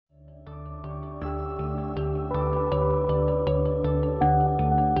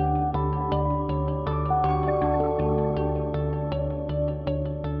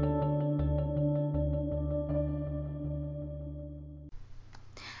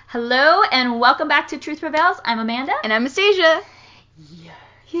Hello and welcome back to Truth Prevails. I'm Amanda. And I'm Astasia.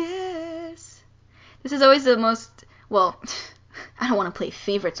 Yes. This is always the most, well, I don't want to play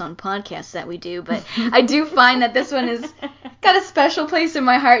favorites on podcasts that we do, but I do find that this one has got a special place in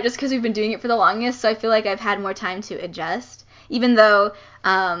my heart just because we've been doing it for the longest, so I feel like I've had more time to adjust. Even though,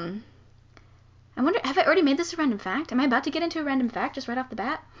 I wonder, have I already made this a random fact? Am I about to get into a random fact just right off the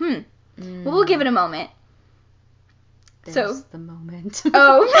bat? Well, we'll give it a moment. There's the moment.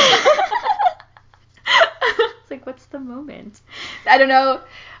 Oh. It's like, what's the moment? I don't know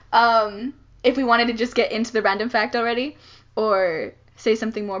if we wanted to just get into the random fact already or say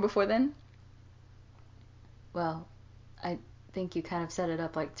something more before then. Well, I think you kind of set it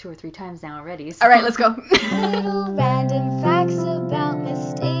up like 2 or 3 times now already. So. All right, let's go. Little random facts about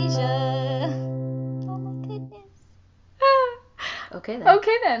Nastasia. Oh my goodness. Okay then.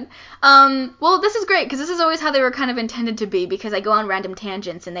 Okay then. Well, this is great because this is always how they were kind of intended to be because I go on random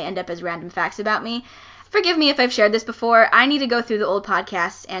tangents and they end up as random facts about me. Forgive me if I've shared this before. I need to go through the old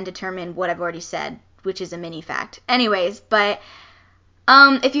podcasts and determine what I've already said, which is a mini fact. Anyways, but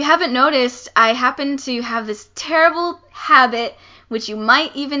if you haven't noticed, I happen to have this terrible habit, which you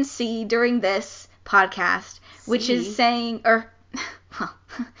might even see during this podcast, which is saying, or, well,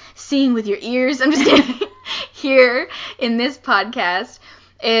 seeing with your ears, I'm just kidding, here in this podcast,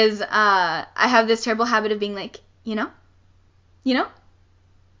 is I have this terrible habit of being like, you know.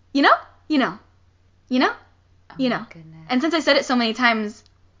 Goodness. And since I said it so many times,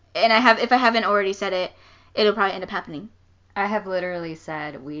 and if I haven't already said it, it'll probably end up happening. I have literally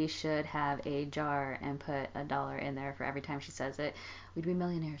said we should have a jar and put $1 in there for every time she says it. We'd be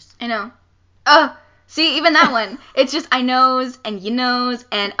millionaires. I know. Oh, see, even that one. It's just I knows and you knows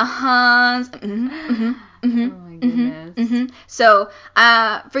and uh-huhs. Oh my goodness. So,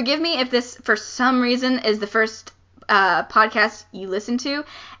 forgive me if this, for some reason, is the first podcast you listen to,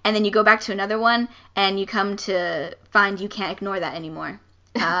 and then you go back to another one, and you come to find you can't ignore that anymore.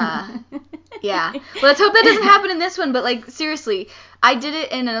 Yeah. Let's hope that doesn't happen in this one, but, like, seriously, I did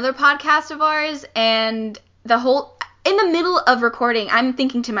it in another podcast of ours, and in the middle of recording, I'm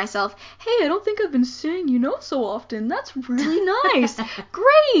thinking to myself, hey, I don't think I've been saying so often. That's really nice.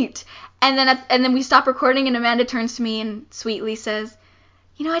 Great. And then we stop recording, and Amanda turns to me and sweetly says,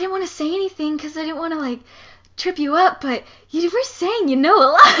 I didn't want to say anything because I didn't want to, like, trip you up, but you were saying a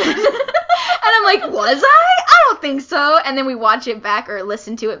lot. And I'm like, was I? I don't think so. And then we watch it back or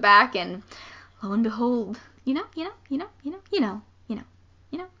listen to it back, and lo and behold,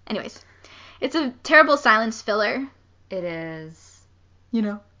 Anyways, it's a terrible silence filler. It is.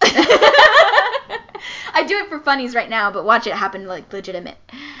 I do it for funnies right now, but watch it happen like legitimate.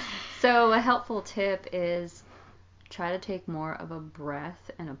 So a helpful tip is try to take more of a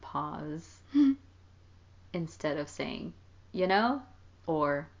breath and a pause instead of saying,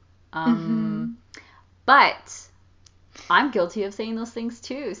 or, But I'm guilty of saying those things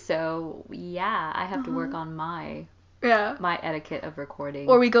too. So yeah, I have to work on my etiquette of recording.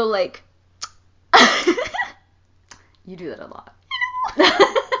 Or we go like. You do that a lot.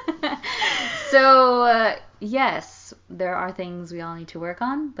 So, yes, there are things we all need to work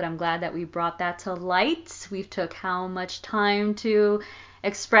on, but I'm glad that we brought that to light. We've took how much time to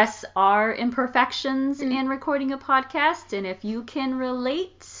express our imperfections in recording a podcast, and if you can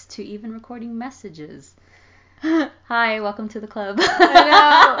relate to even recording messages. Hi, welcome to the club. I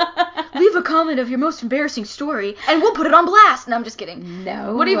know. Leave a comment of your most embarrassing story, and we'll put it on blast. No, I'm just kidding.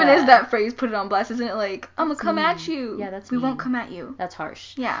 No. What even is that phrase, put it on blast? Isn't it like, I'm going to come at you? Yeah, that's We mean. won't come at you. That's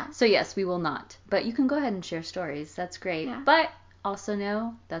harsh. Yeah. So yes, we will not. But you can go ahead and share stories. That's great. Yeah. But also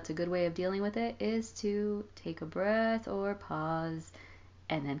know that's a good way of dealing with it is to take a breath or pause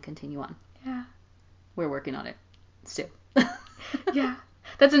and then continue on. Yeah. We're working on it still. Yeah.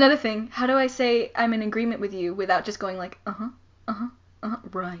 That's another thing. How do I say I'm in agreement with you without just going like,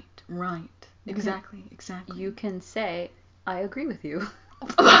 right. Exactly. You can say, I agree with you.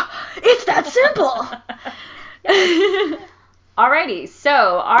 It's that simple! Alrighty,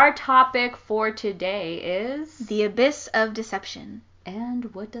 so our topic for today is... The abyss of deception.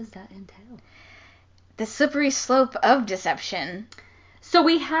 And what does that entail? The slippery slope of deception. So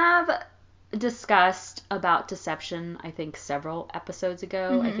we have discussed about deception, I think, several episodes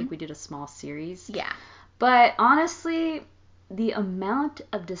ago. I think we did a small series. Yeah. But honestly, the amount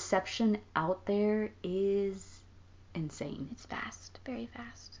of deception out there is insane. It's fast. Very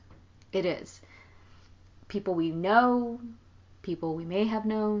fast. It is. People we know, people we may have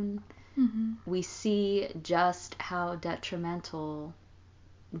known, we see just how detrimental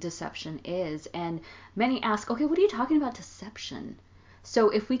deception is. And many ask, okay, what are you talking about deception?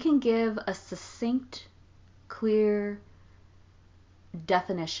 So if we can give a succinct, clear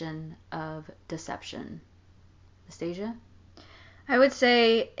definition of deception? Anastasia? I would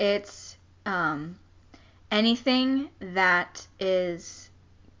say it's anything that is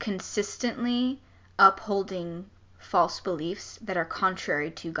consistently upholding false beliefs that are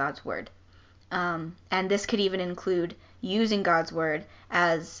contrary to God's word. And this could even include using God's word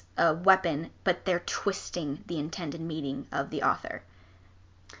as a weapon, but they're twisting the intended meaning of the author.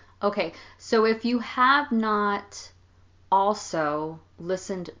 Okay, so if you have not also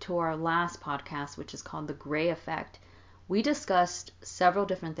listened to our last podcast, which is called The Gray Effect, we discussed several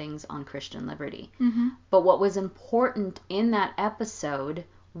different things on Christian liberty. Mm-hmm. But what was important in that episode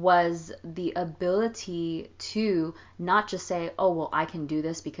was the ability to not just say, oh, well, I can do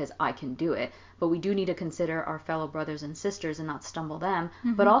this because I can do it, but we do need to consider our fellow brothers and sisters and not stumble them.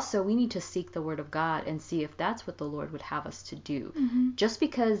 Mm-hmm. But also we need to seek the word of God and see if that's what the Lord would have us to do. Mm-hmm. Just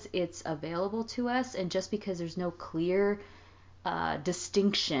because it's available to us and just because there's no clear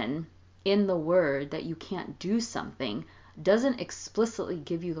distinction in the word that you can't do something doesn't explicitly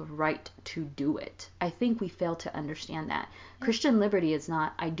give you the right to do it. I think we fail to understand that. Christian liberty is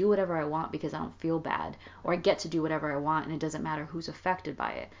not, I do whatever I want because I don't feel bad, or I get to do whatever I want and it doesn't matter who's affected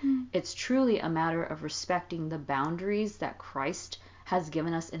by it. It's truly a matter of respecting the boundaries that Christ has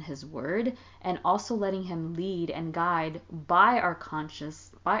given us in his word, and also letting him lead and guide by our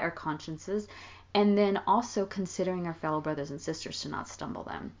consciences, and then also considering our fellow brothers and sisters to not stumble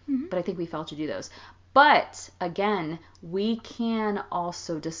them. But I think we fail to do those. But again, we can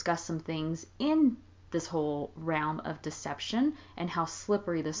also discuss some things in this whole realm of deception and how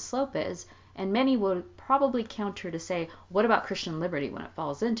slippery the slope is. And many would probably counter to say, what about Christian liberty when it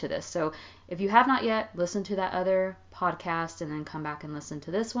falls into this? So if you have not yet, listen to that other podcast and then come back and listen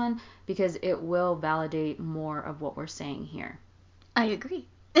to this one, because it will validate more of what we're saying here. I agree.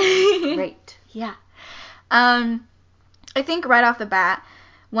 Great. Yeah. I think right off the bat,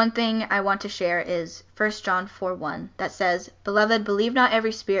 one thing I want to share is 1 John 4:1 that says, "Beloved, believe not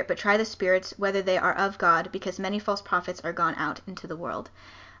every spirit, but try the spirits whether they are of God, because many false prophets are gone out into the world."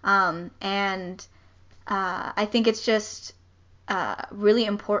 And I think it's just really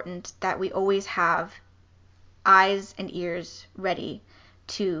important that we always have eyes and ears ready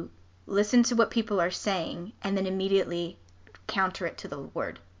to listen to what people are saying and then immediately counter it to the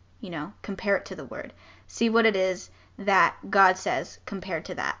word, compare it to the word. See what it is that God says compared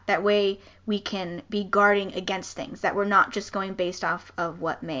to that. That way we can be guarding against things, that we're not just going based off of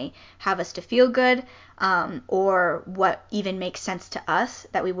what may have us to feel good, or what even makes sense to us,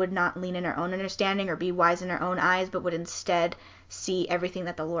 that we would not lean in our own understanding or be wise in our own eyes, but would instead see everything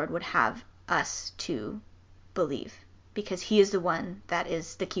that the Lord would have us to believe, because he is the one that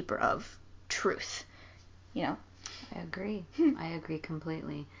is the keeper of truth. I agree. I agree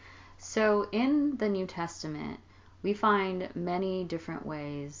completely. So in the New Testament, we find many different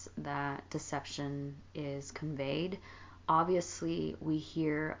ways that deception is conveyed. Obviously, we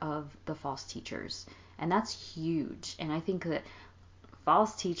hear of the false teachers, and that's huge. And I think that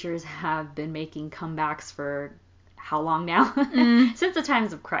false teachers have been making comebacks for how long now? Since the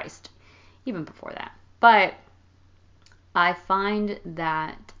times of Christ, even before that. But I find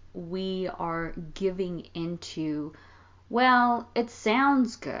that we are giving into, well, it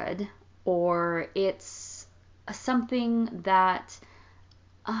sounds good, or it's something that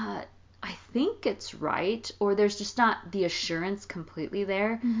I think it's right, or there's just not the assurance completely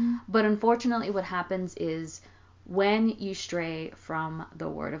there. But unfortunately what happens is when you stray from the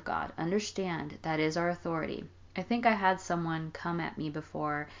word of God, understand that is our authority. I think I had someone come at me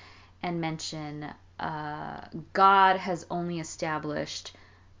before and mention God has only established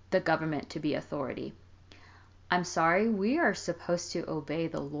the government to be authority. I'm sorry, we are supposed to obey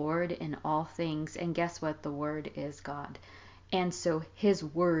the Lord in all things, and guess what? The word is God. And so his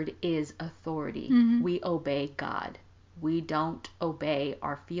word is authority. We obey God. We don't obey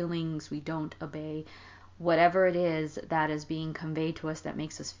our feelings. We don't obey whatever it is that is being conveyed to us that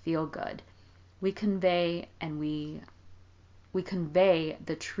makes us feel good. We convey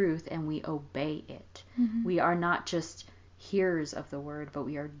the truth and we obey it. We are not just hearers of the word, but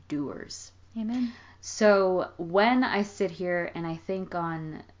we are doers. Amen. So when I sit here and I think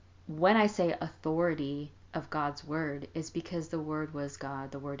on when I say authority of God's word, is because the word was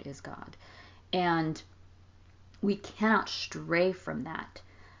God, the word is God. And we cannot stray from that.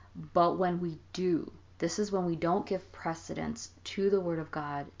 But when we do, this is when we don't give precedence to the word of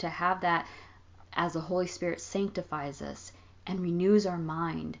God, to have that as the Holy Spirit sanctifies us and renews our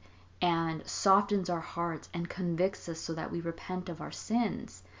mind and softens our hearts and convicts us so that we repent of our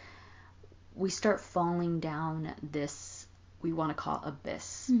sins. We start falling down this, we want to call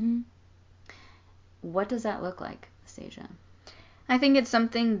abyss. What does that look like, Anastasia? I think it's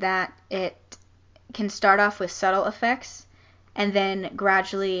something that it can start off with subtle effects and then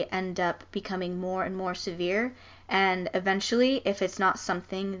gradually end up becoming more and more severe. And eventually, if it's not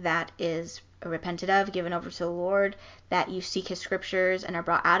something that is repented of, given over to the Lord, that you seek his scriptures and are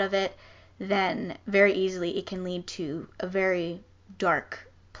brought out of it, then very easily it can lead to a very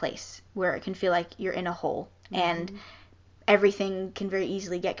dark place where it can feel like you're in a hole and everything can very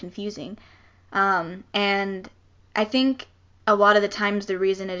easily get confusing. And I think a lot of the times the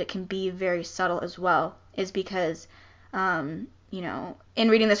reason it can be very subtle as well is because, in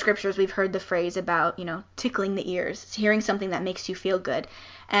reading the scriptures, we've heard the phrase about, tickling the ears, hearing something that makes you feel good.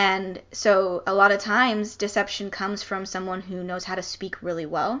 And so a lot of times deception comes from someone who knows how to speak really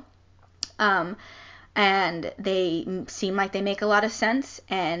well. And they seem like they make a lot of sense,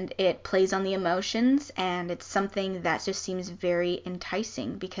 and it plays on the emotions, and it's something that just seems very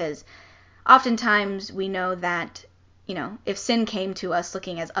enticing because oftentimes we know that, if sin came to us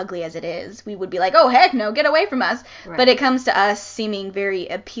looking as ugly as it is, we would be like, oh, heck no, get away from us. Right. But it comes to us seeming very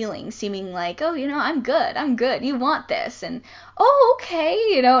appealing, seeming like, oh, I'm good, you want this, and, oh,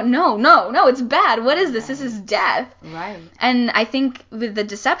 okay, no, it's bad, what is this? This is death. Right. And I think with the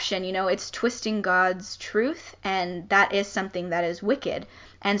deception, it's twisting God's truth, and that is something that is wicked.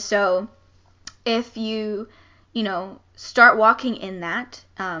 And so if you, start walking in that,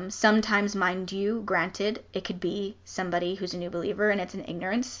 sometimes, mind you, granted, it could be somebody who's a new believer and it's an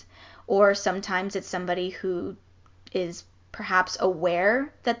ignorance, or sometimes it's somebody who is perhaps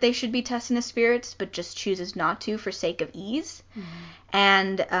aware that they should be testing the spirits, but just chooses not to for sake of ease.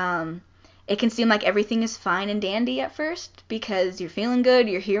 And it can seem like everything is fine and dandy at first because you're feeling good,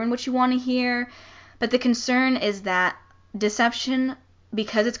 you're hearing what you want to hear, but the concern is that deception,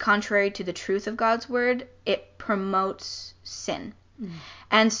 because it's contrary to the truth of God's word, it promotes sin.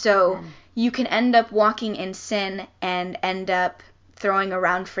 And so you can end up walking in sin and end up throwing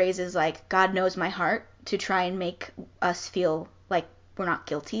around phrases like, God knows my heart, to try and make us feel like we're not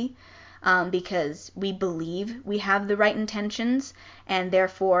guilty, because we believe we have the right intentions, and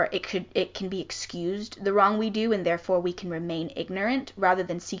therefore it can be excused the wrong we do, and therefore we can remain ignorant rather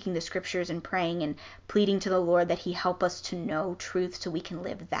than seeking the scriptures and praying and pleading to the Lord that he help us to know truth so we can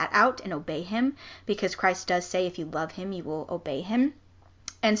live that out and obey him, because Christ does say if you love him you will obey him.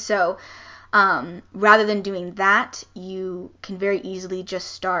 And so rather than doing that, you can very easily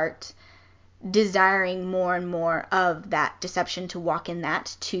just start desiring more and more of that deception, to walk in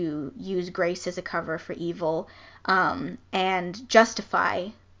that, to use grace as a cover for evil, and justify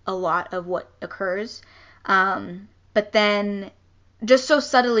a lot of what occurs. But then just so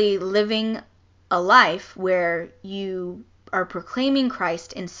subtly living a life where you are proclaiming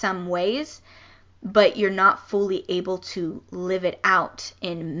Christ in some ways, but you're not fully able to live it out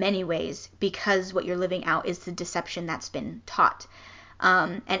in many ways because what you're living out is the deception that's been taught.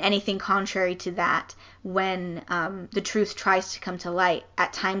 And anything contrary to that, when the truth tries to come to light,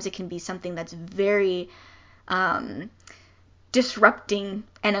 at times it can be something that's very disrupting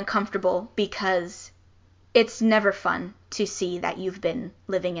and uncomfortable, because it's never fun to see that you've been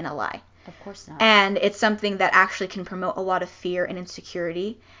living in a lie. Of course not. And it's something that actually can promote a lot of fear and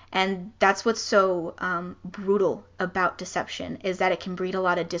insecurity. And that's what's so brutal about deception, is that it can breed a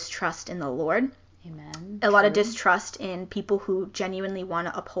lot of distrust in the Lord. Amen. A lot of distrust in people who genuinely want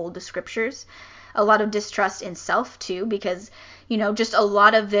to uphold the scriptures. A lot of distrust in self too, because, just a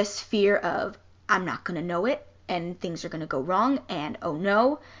lot of this fear of, I'm not going to know it and things are going to go wrong and oh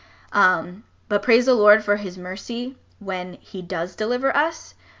no. But praise the Lord for his mercy when he does deliver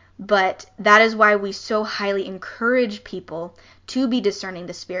us. But that is why we so highly encourage people to be discerning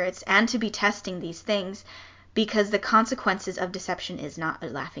the spirits and to be testing these things, because the consequences of deception is not a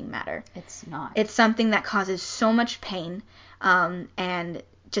laughing matter. It's not. It's something that causes so much pain, and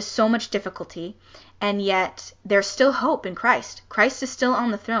just so much difficulty, and yet there's still hope in Christ. Christ is still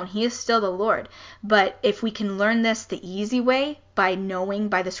on the throne. He is still the Lord. But if we can learn this the easy way, by knowing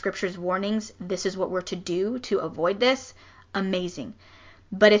by the scriptures' warnings, this is what we're to do to avoid this, amazing.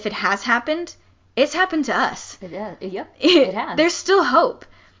 But if it has happened, it's happened to us. It has. Yep, it has. There's still hope.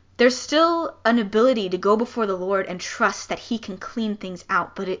 There's still an ability to go before the Lord and trust that he can clean things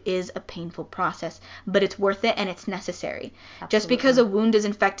out, but it is a painful process. But it's worth it and it's necessary. Absolutely. Just because a wound is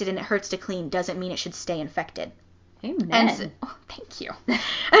infected and it hurts to clean doesn't mean it should stay infected. Amen. And so, thank you.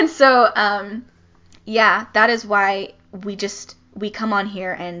 And so, that is why we come on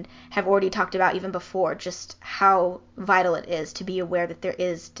here and have already talked about even before just how vital it is to be aware that there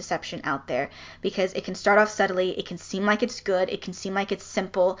is deception out there, because it can start off subtly, it can seem like it's good, it can seem like it's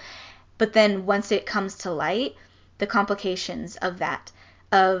simple, but then once it comes to light, the complications of that,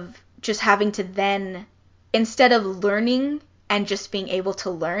 of just having to then, instead of learning and just being able to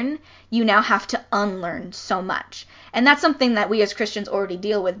learn, you now have to unlearn so much. And that's something that we as Christians already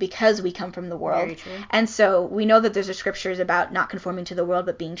deal with because we come from the world. Very true. And so we know that there's a scriptures about not conforming to the world,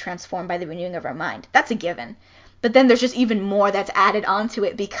 but being transformed by the renewing of our mind. That's a given. But then there's just even more that's added onto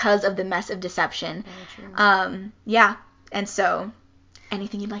it because of the mess of deception. Very true. Yeah. And so,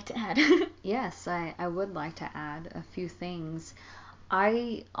 anything you'd like to add? Yes, I would like to add a few things.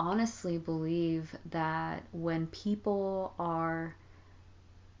 I honestly believe that when people are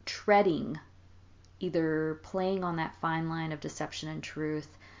treading, either playing on that fine line of deception and truth,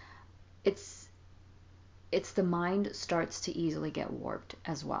 it's the mind starts to easily get warped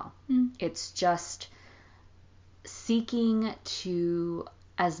as well. It's just seeking to,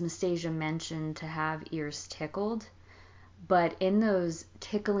 as Nastasia mentioned, to have ears tickled. But in those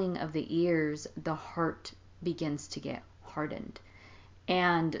tickling of the ears, the heart begins to get hardened.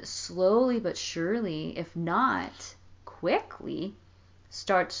 And slowly but surely, if not quickly,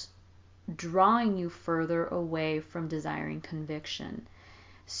 starts drawing you further away from desiring conviction.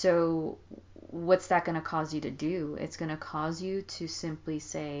 So what's that going to cause you to do? It's going to cause you to simply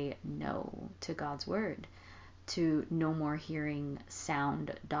say no to God's word, to no more hearing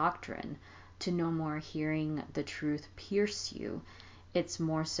sound doctrine, to no more hearing the truth pierce you. It's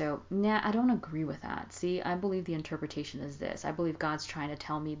more so, nah, I don't agree with that. See, I believe the interpretation is this. I believe God's trying to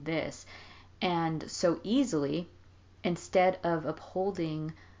tell me this. And so easily, instead of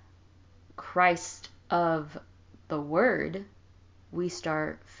upholding Christ of the word, we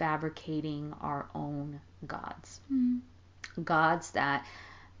start fabricating our own gods. Gods that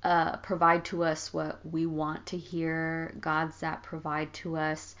provide to us what we want to hear, gods that provide to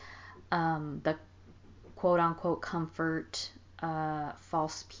us the quote-unquote comfort,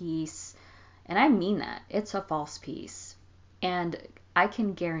 false peace. And I mean that. It's a false peace. And I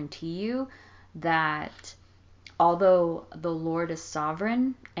can guarantee you that although the Lord is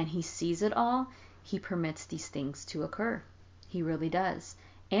sovereign and he sees it all, he permits these things to occur. He really does.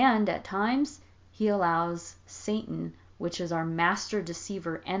 And at times, he allows Satan, which is our master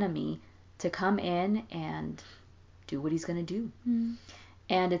deceiver enemy, to come in and do what he's going to do.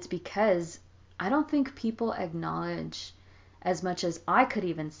 And it's because I don't think people acknowledge, as much as I could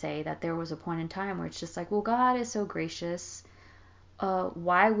even say, that there was a point in time where it's just like, well, God is so gracious.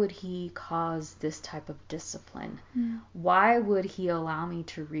 Why would he cause this type of discipline? Why would he allow me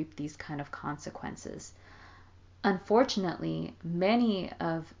to reap these kind of consequences? Unfortunately, many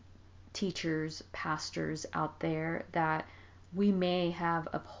of teachers, pastors out there that we may have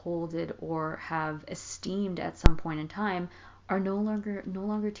upholded or have esteemed at some point in time are no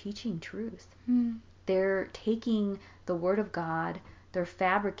longer teaching truth. They're taking the word of God, they're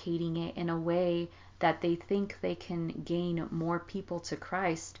fabricating it in a way that they think they can gain more people to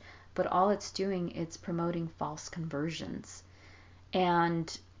Christ, but all it's doing is promoting false conversions.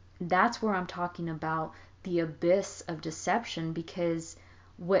 And that's where I'm talking about the abyss of deception, because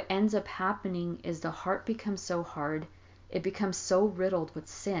what ends up happening is the heart becomes so hard, it becomes so riddled with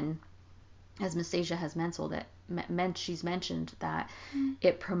sin, as Nastasia has she's mentioned that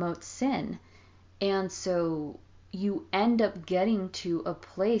it promotes sin. And so you end up getting to a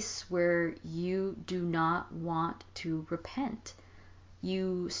place where you do not want to repent.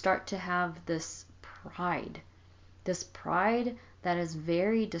 You start to have this pride that is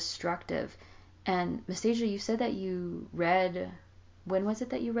very destructive. And Nastasia, you said that you read, when was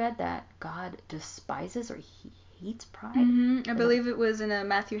it that you read that God despises or he hates pride? I believe it was in a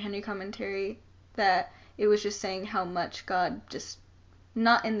Matthew Henry commentary that it was just saying how much God just,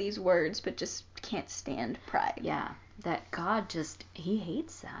 not in these words, but just can't stand pride. Yeah, that God just, he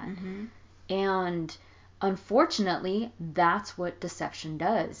hates that. And unfortunately, that's what deception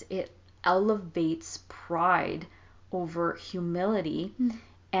does. It elevates pride over humility,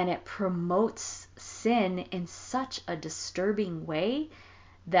 and it promotes sin in such a disturbing way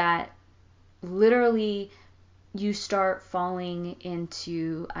that literally you start falling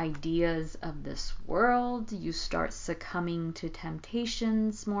into ideas of this world, you start succumbing to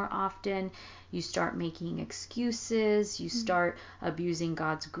temptations more often, you start making excuses, you start abusing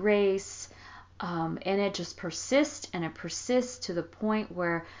God's grace, and it just persists and it persists to the point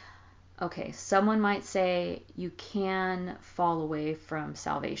where, okay, someone might say you can fall away from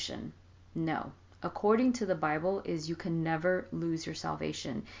salvation. No. According to the Bible, is you can never lose your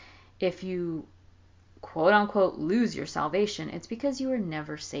salvation. If you quote unquote lose your salvation, it's because you were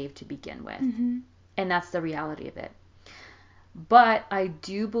never saved to begin with. And that's the reality of it. But I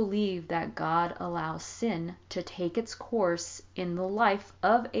do believe that God allows sin to take its course in the life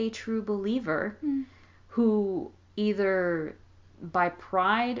of a true believer who either by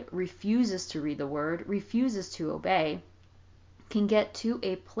pride refuses to read the word, refuses to obey, can get to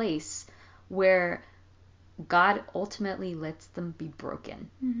a place where God ultimately lets them be broken.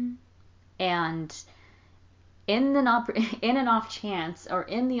 Mm-hmm. And in an off chance, or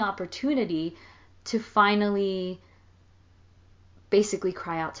in the opportunity to finally basically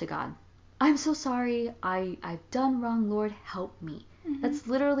cry out to God, I'm so sorry, I've done wrong, Lord, help me. Mm-hmm. That's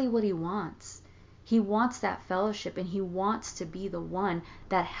literally what he wants. He wants that fellowship, and he wants to be the one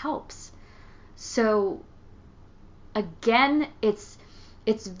that helps. So again, it's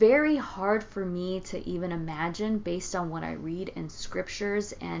very hard for me to even imagine, based on what I read in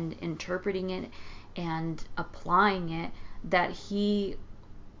scriptures and interpreting it and applying it, that he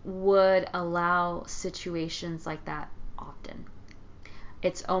would allow situations like that often.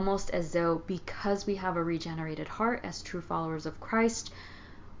 It's almost as though, because we have a regenerated heart as true followers of Christ,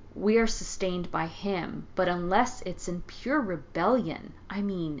 we are sustained by him. But unless it's in pure rebellion, I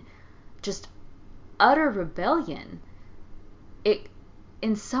mean, just utter rebellion, it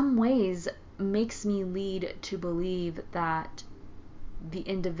in some ways makes me lead to believe that the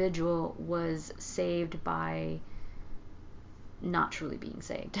individual was saved by not truly being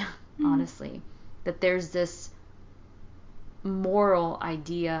saved, honestly. That there's this moral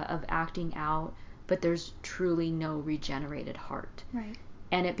idea of acting out, but there's truly no regenerated heart. Right.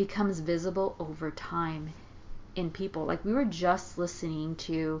 And it becomes visible over time in people. Like, we were just listening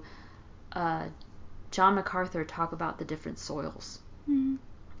to John MacArthur talk about the different soils. Mm-hmm.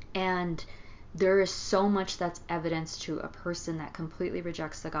 And there is so much that's evidence to a person that completely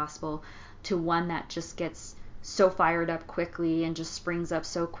rejects the gospel, to one that just gets so fired up quickly and just springs up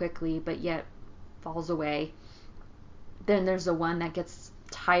so quickly, but yet falls away. Then there's the one that gets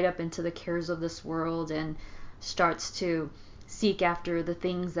tied up into the cares of this world and starts to seek after the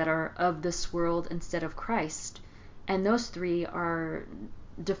things that are of this world instead of Christ. And those three are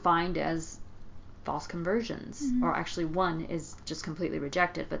defined as false conversions. Mm-hmm. Or actually, one is just completely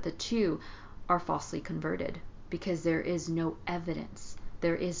rejected, but the two are falsely converted, because there is no evidence.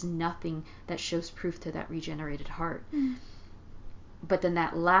 There is nothing that shows proof to that regenerated heart. Mm-hmm. But then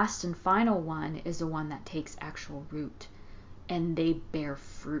that last and final one is the one that takes actual root, and they bear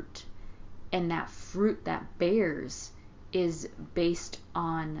fruit. And that fruit that bears is based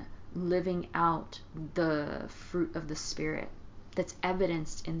on living out the fruit of the Spirit that's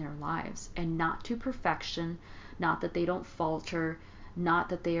evidenced in their lives, and not to perfection, not that they don't falter, not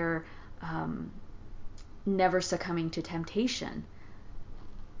that they are never succumbing to temptation,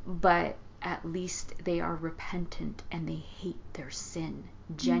 but at least they are repentant and they hate their sin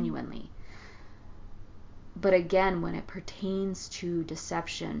genuinely. But again, when it pertains to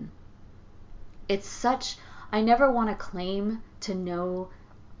deception, it's such, I never want to claim to know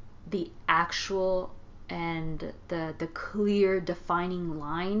the actual and the clear defining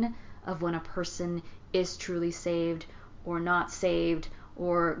line of when a person is truly saved or not saved,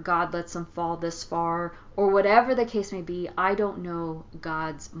 or God lets them fall this far, or whatever the case may be. I don't know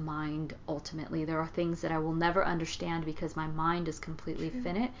God's mind ultimately. There are things that I will never understand, because my mind is completely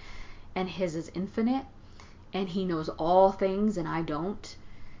finite and his is infinite, and he knows all things and I don't.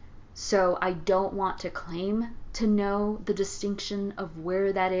 So I don't want to claim to know the distinction of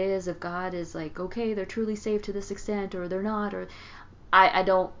where that is, if God is like, okay, they're truly saved to this extent, or they're not, or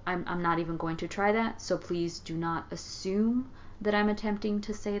I'm not even going to try that. So please do not assume that I'm attempting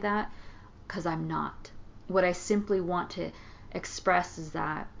to say that, because I'm not. What I simply want to express is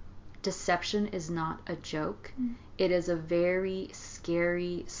that deception is not a joke. It is a very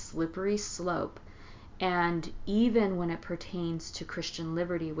scary, slippery slope. And even when it pertains to Christian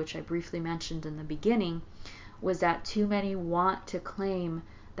liberty, which I briefly mentioned in the beginning, was that too many want to claim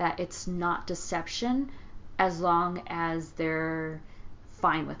that it's not deception as long as they're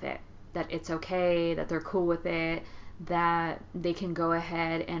fine with it, that it's okay, that they're cool with it, that they can go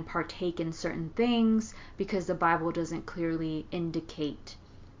ahead and partake in certain things because the Bible doesn't clearly indicate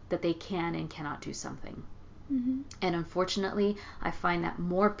that they can and cannot do something. Mm-hmm. And unfortunately, I find that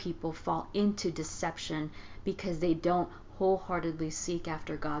more people fall into deception because they don't wholeheartedly seek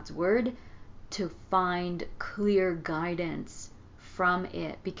after God's word to find clear guidance from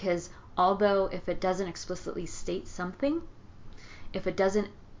it. Because although if it doesn't explicitly state something, if it doesn't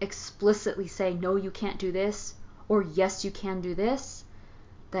explicitly say, no, you can't do this, or yes, you can do this,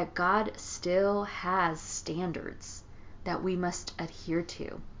 that God still has standards that we must adhere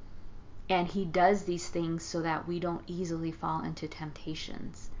to. And he does these things so that we don't easily fall into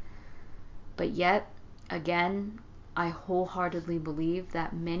temptations. But yet, again, I wholeheartedly believe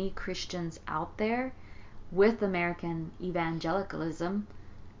that many Christians out there with American evangelicalism,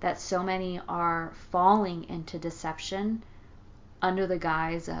 that so many are falling into deception under the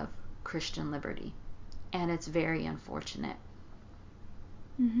guise of Christian liberty. And it's very unfortunate.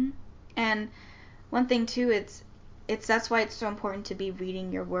 And one thing too, it's that's why it's so important to be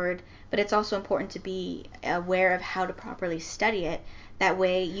reading your word, but it's also important to be aware of how to properly study it. That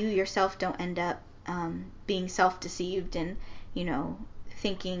way you yourself don't end up being self-deceived and,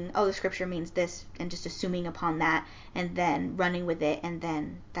 thinking, oh, the scripture means this, and just assuming upon that and then running with it, and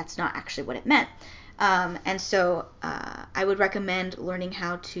then that's not actually what it meant. And so I would recommend learning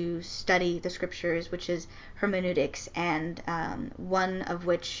how to study the scriptures, which is hermeneutics, and one of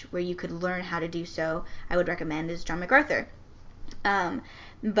which where you could learn how to do so, I would recommend, is John MacArthur.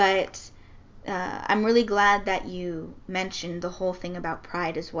 But I'm really glad that you mentioned the whole thing about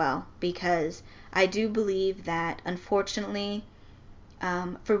pride as well, because I do believe that, unfortunately,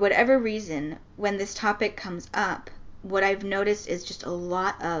 for whatever reason, when this topic comes up, what I've noticed is just a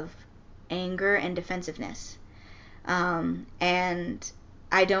lot of anger and defensiveness. And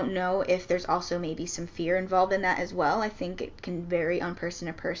I don't know if there's also maybe some fear involved in that as well. I think it can vary on person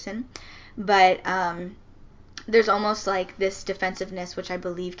to person. But there's almost like this defensiveness, which I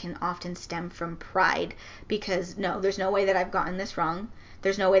believe can often stem from pride, because no, there's no way that I've gotten this wrong.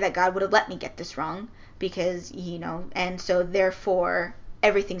 There's no way that God would have let me get this wrong, because, and so therefore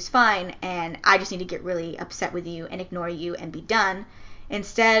everything's fine, and I just need to get really upset with you and ignore you and be done,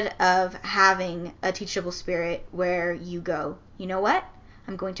 instead of having a teachable spirit where you go, you know what?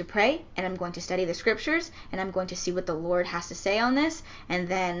 I'm going to pray, and I'm going to study the scriptures, and I'm going to see what the Lord has to say on this, and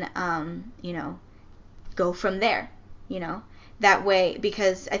then, go from there, that way,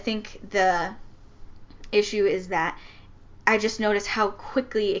 because I think the issue is that I just notice how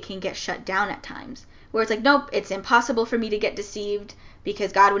quickly it can get shut down at times, where it's like, nope, it's impossible for me to get deceived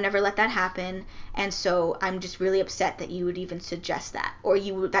because God would never let that happen, and so I'm just really upset that you would even suggest that, or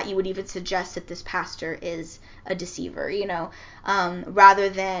that you would even suggest that this pastor is a deceiver, rather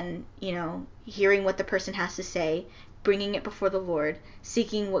than, hearing what the person has to say, bringing it before the Lord,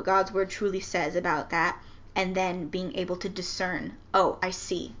 seeking what God's word truly says about that, and then being able to discern, oh, I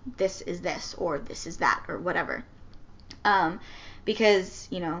see, this is this, or this is that, or whatever. Because,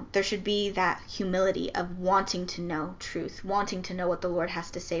 there should be that humility of wanting to know truth, wanting to know what the Lord has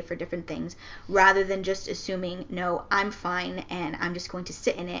to say for different things, rather than just assuming, no, I'm fine, and I'm just going to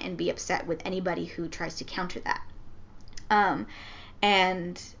sit in it and be upset with anybody who tries to counter that.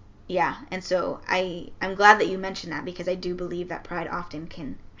 And so I'm glad that you mentioned that, because I do believe that pride often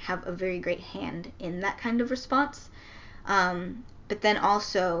can have a very great hand in that kind of response. But then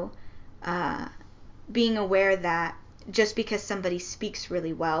also being aware that just because somebody speaks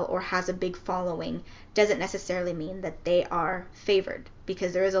really well or has a big following doesn't necessarily mean that they are favored,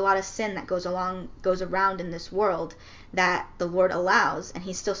 because there is a lot of sin that goes around in this world that the Lord allows, and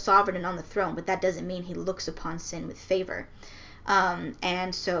he's still sovereign and on the throne, but that doesn't mean he looks upon sin with favor.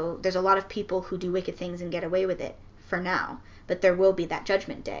 And so there's a lot of people who do wicked things and get away with it for now, but there will be that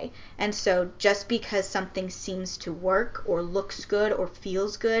judgment day. And so just because something seems to work or looks good or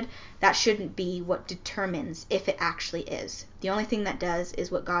feels good, that shouldn't be what determines if it actually is. The only thing that does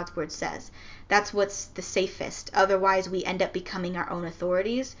is what God's word says. That's what's the safest. Otherwise, we end up becoming our own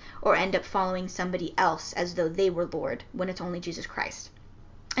authorities, or end up following somebody else as though they were Lord, when it's only Jesus Christ.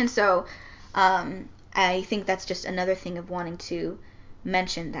 And so I think that's just another thing of wanting to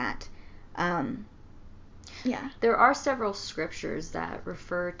mention that. There are several scriptures that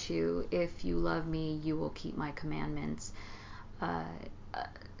refer to, if you love me, you will keep my commandments.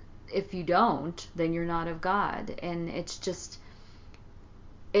 If you don't, then you're not of God. And it's just,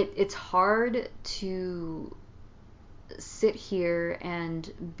 it's hard to sit here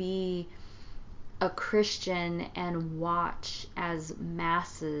and be a Christian and watch as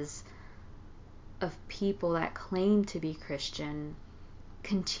masses of people that claim to be Christian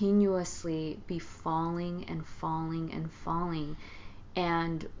continuously be falling and falling and falling.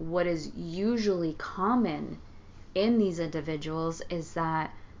 And what is usually common in these individuals is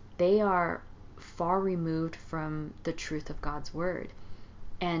that they are far removed from the truth of God's word.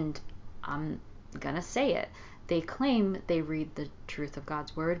 And I'm gonna say it, they claim they read the truth of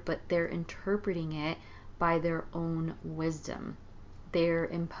God's word, but they're interpreting it by their own wisdom. They're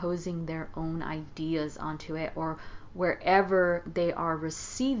imposing their own ideas onto it, or wherever they are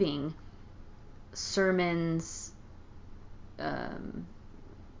receiving sermons,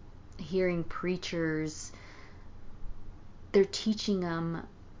 hearing preachers, they're teaching them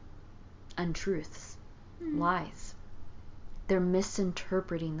untruths, lies. They're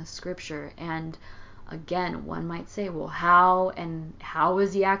misinterpreting the scripture. And again, one might say, well, how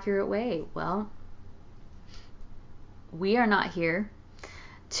is the accurate way? Well, we are not here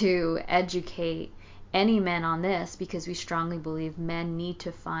to educate any men on this, because we strongly believe men need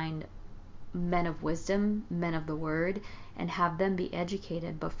to find men of wisdom, men of the word, and have them be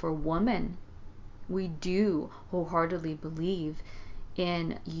educated. But for women, we do wholeheartedly believe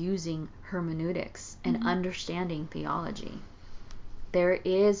in using hermeneutics and understanding theology. There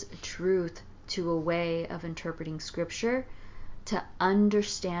is truth to a way of interpreting scripture to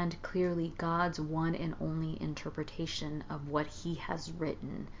understand clearly God's one and only interpretation of what he has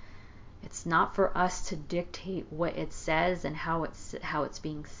written. It's not for us to dictate what it says and how it's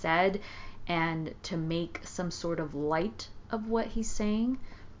being said and to make some sort of light of what he's saying.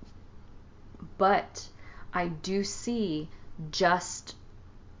 But I do see just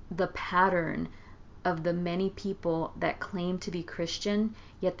the pattern of the many people that claim to be Christian,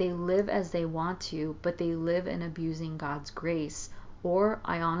 yet they live as they want to, but they live in abusing God's grace. Or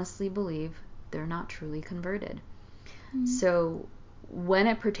I honestly believe they're not truly converted. So when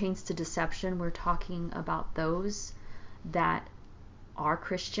it pertains to deception, we're talking about those that are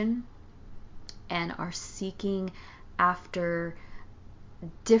Christian and are seeking after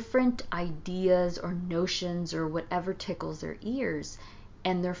different ideas or notions or whatever tickles their ears,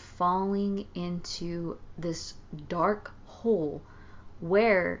 and they're falling into this dark hole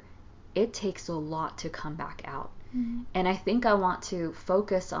where it takes a lot to come back out. And I think I want to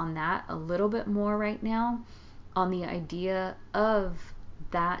focus on that a little bit more right now, on the idea of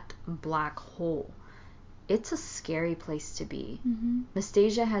that black hole. It's a scary place to be.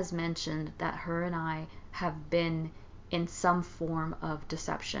 Nastasia has mentioned that her and I have been in some form of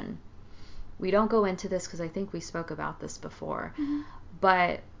deception. We don't go into this because I think we spoke about this before.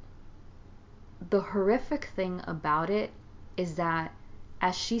 But the horrific thing about it is that,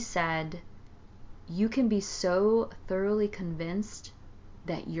 as she said, you can be so thoroughly convinced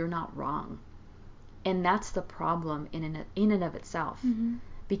that you're not wrong. And that's the problem in and of itself.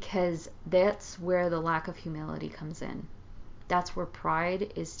 Because that's where the lack of humility comes in. That's where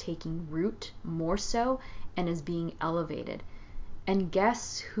pride is taking root more so and is being elevated. And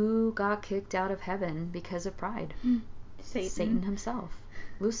guess who got kicked out of heaven because of pride? Satan himself,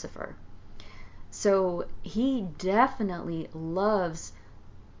 Lucifer. So he definitely loves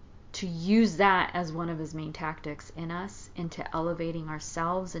to use that as one of his main tactics in us, into elevating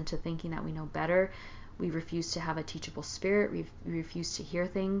ourselves, into thinking that we know better. We refuse to have a teachable spirit. We refuse to hear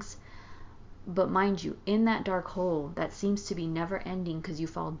things. But mind you, in that dark hole that seems to be never ending because you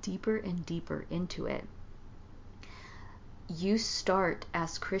fall deeper and deeper into it, you start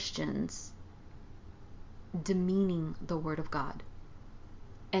as Christians demeaning the Word of God.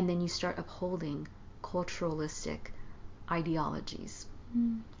 And then you start upholding culturalistic ideologies.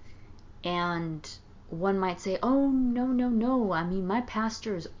 And one might say, oh, no. I mean, my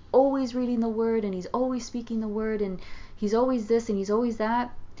pastor is always reading the Word and he's always speaking the Word and he's always this and he's always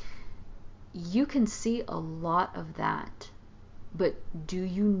that. You can see a lot of that. But do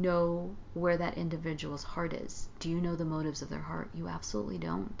you know where that individual's heart is? Do you know the motives of their heart? You absolutely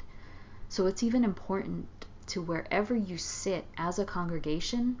don't. So it's even important to, wherever you sit as a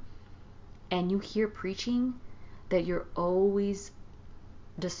congregation and you hear preaching, that you're always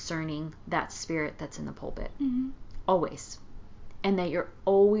discerning that spirit that's in the pulpit. Always. And that you're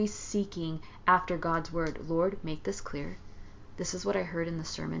always seeking after God's word. Lord, make this clear. This is what I heard in the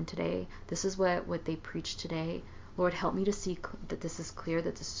sermon today. This is what they preached today. Lord, help me to see that this is clear,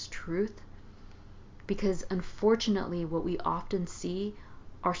 that this is truth. Because unfortunately, what we often see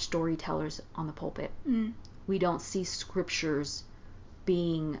are storytellers on the pulpit. We don't see scriptures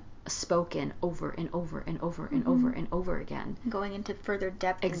being spoken over and over and over and over and over again. Going into further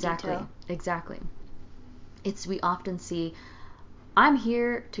depth and detail. Exactly. We often see, I'm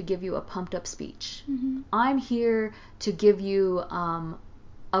here to give you a pumped up speech. I'm here to give you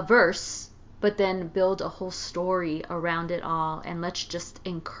a verse, but then build a whole story around it all, and let's just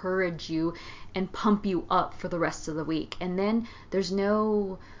encourage you and pump you up for the rest of the week. And then there's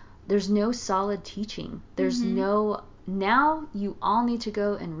no solid teaching. There's no, now you all need to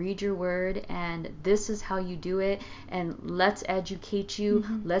go and read your word, and this is how you do it, and let's educate you,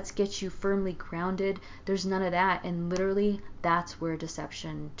 let's get you firmly grounded. There's none of that. And literally, that's where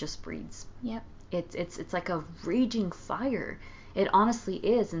deception just breeds. Yep. It's like a raging fire. It honestly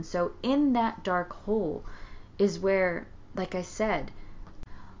is. And so in that dark hole is where, like I said,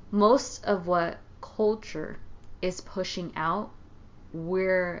 most of what culture is pushing out,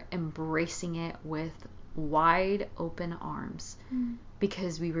 we're embracing it with wide open arms,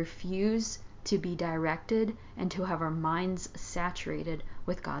 because we refuse to be directed and to have our minds saturated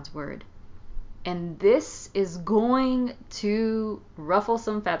with God's word. And this is going to ruffle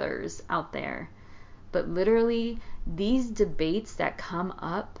some feathers out there. But literally, these debates that come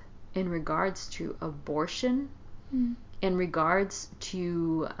up in regards to abortion, in regards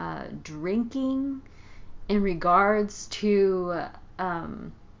to drinking, in regards to,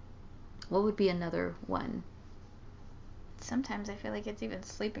 what would be another one? Sometimes I feel like it's even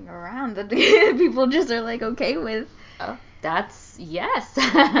sleeping around that people just are like okay with. Oh, that's, yes.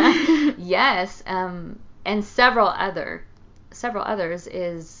 Yes. And several others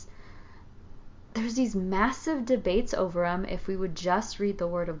is, there's these massive debates over them. If we would just read the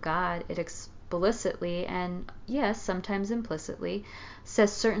Word of God, it explicitly, and yes, sometimes implicitly,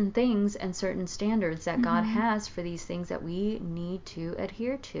 says certain things and certain standards that God has for these things that we need to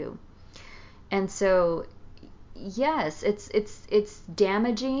adhere to. And so, yes, it's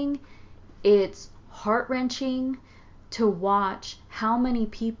damaging, it's heart-wrenching to watch how many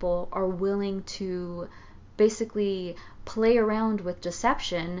people are willing to basically play around with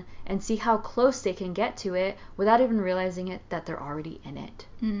deception and see how close they can get to it without even realizing it, that they're already in it.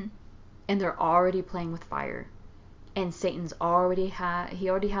 And they're already playing with fire. And Satan's already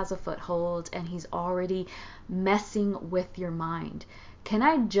has a foothold, and he's already messing with your mind. Can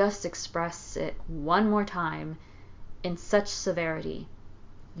I just express it one more time in such severity?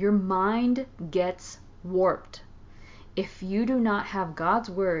 Your mind gets warped. If you do not have God's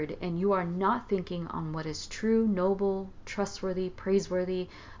word and you are not thinking on what is true, noble, trustworthy, praiseworthy,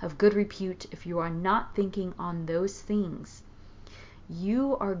 of good repute, if you are not thinking on those things,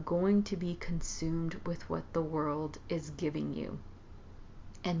 you are going to be consumed with what the world is giving you.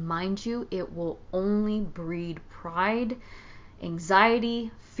 And mind you, it will only breed pride,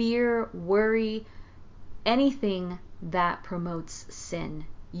 anxiety, fear, worry, anything that promotes sin.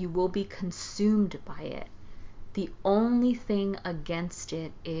 You will be consumed by it. The only thing against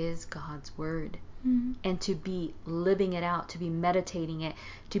it is God's word. And to be living it out, to be meditating it,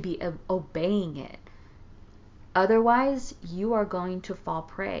 to be obeying it. Otherwise, you are going to fall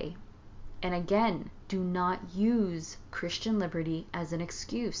prey. And again, do not use Christian liberty as an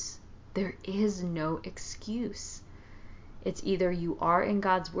excuse. There is no excuse. It's either you are in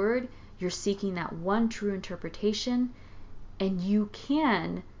God's word, you're seeking that one true interpretation, and you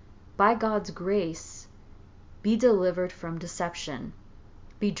can, by God's grace, be delivered from deception,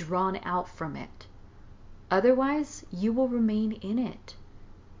 be drawn out from it. Otherwise, you will remain in it.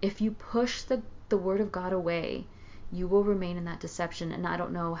 If you push the word of God away, you will remain in that deception, and I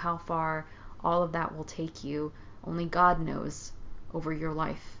don't know how far all of that will take you. Only God knows over your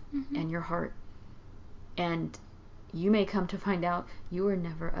life and your heart. And you may come to find out you were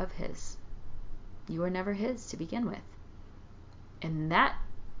never of his. You were never his to begin with. And that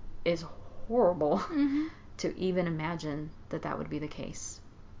is horrible to even imagine that would be the case.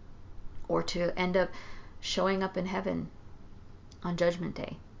 Or to end up showing up in heaven on Judgment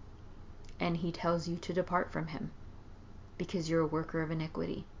Day, and he tells you to depart from him because you're a worker of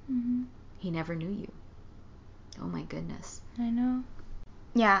iniquity. He never knew you. Oh my goodness. I know.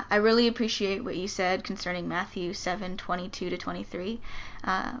 Yeah, I really appreciate what you said concerning Matthew 7:22-23.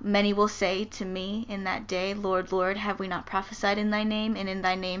 Many will say to me in that day, Lord, Lord, have we not prophesied in thy name, and in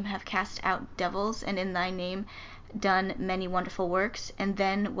thy name have cast out devils, and in thy name done many wonderful works? And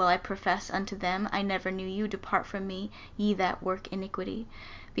then will I profess unto them, I never knew you, depart from me, ye that work iniquity.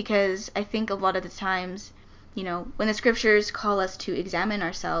 Because I think a lot of the times, when the scriptures call us to examine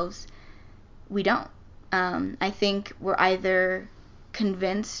ourselves, we don't. I think we're either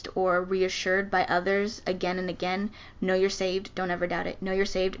convinced or reassured by others again and again, know you're saved, don't ever doubt it. Know you're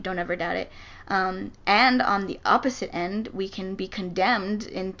saved, don't ever doubt it. And on the opposite end, we can be condemned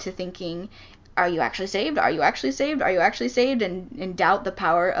into thinking, are you actually saved? Are you actually saved? Are you actually saved? And doubt the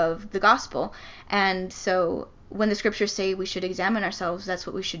power of the gospel. And so when the scriptures say we should examine ourselves, that's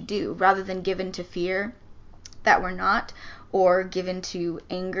what we should do, rather than give in to fear that we're not, or give in to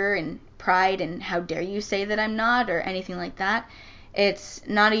anger and pride and how dare you say that I'm not, or anything like that. It's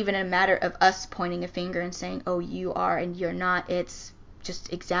not even a matter of us pointing a finger and saying, oh, you are and you're not. It's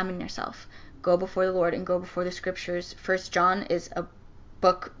just examine yourself. Go before the Lord and go before the scriptures. 1 John is a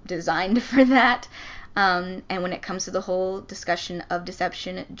book designed for that. And when it comes to the whole discussion of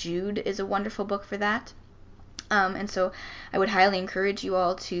deception, Jude is a wonderful book for that. And so I would highly encourage you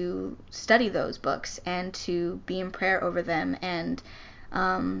all to study those books and to be in prayer over them, and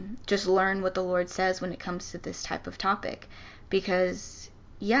just learn what the Lord says when it comes to this type of topic. Because,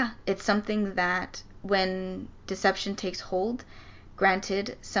 yeah, it's something that when deception takes hold,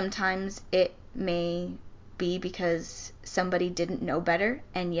 granted, sometimes it may be because somebody didn't know better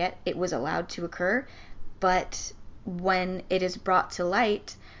and yet it was allowed to occur. But when it is brought to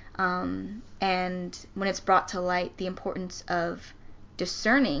light, and when it's brought to light the importance of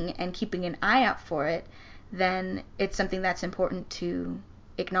discerning and keeping an eye out for it, then it's something that's important to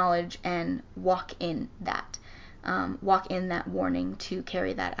acknowledge and walk in that warning to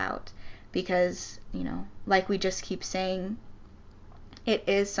carry that out. because, like we just keep saying, it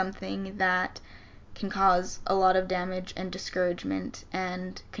is something that can cause a lot of damage and discouragement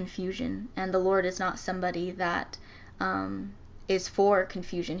and confusion. And the Lord is not somebody that is for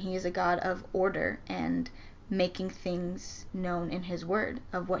confusion. He is a God of order and making things known in his word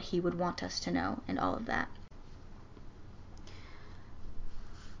of what he would want us to know and all of that.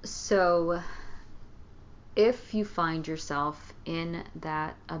 So if you find yourself in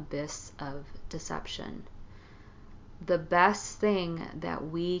that abyss of deception, the best thing that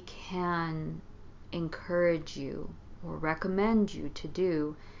we can encourage you or recommend you to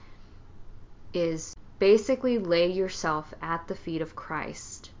do is basically lay yourself at the feet of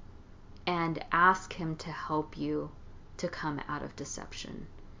Christ and ask him to help you to come out of deception.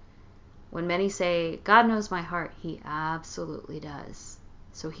 When many say, God knows my heart, he absolutely does.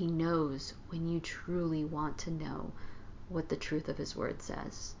 So he knows when you truly want to know what the truth of his word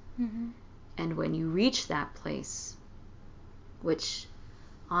says. Mm-hmm. And when you reach that place, which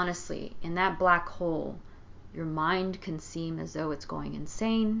honestly, in that black hole, your mind can seem as though it's going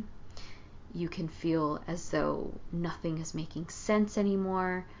insane. You can feel as though nothing is making sense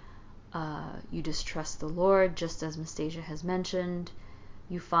anymore. You distrust the Lord, just as Nastasia has mentioned.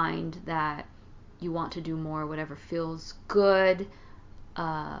 You find that you want to do more whatever feels good.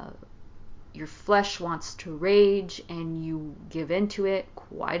 Your flesh wants to rage and you give into it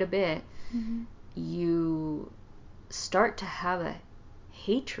quite a bit. Mm-hmm. You start to have a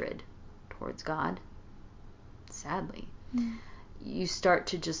hatred towards God, sadly. Mm. You start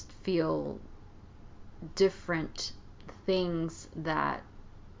to just feel different things that,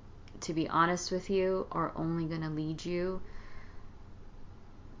 to be honest with you, are only going to lead you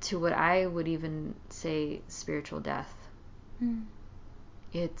to what I would even say spiritual death. Mm.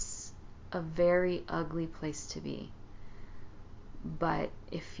 It's a very ugly place to be. But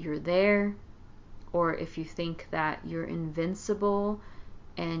if you're there, or if you think that you're invincible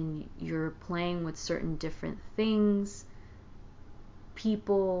and you're playing with certain different things,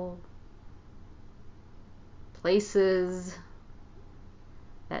 people, places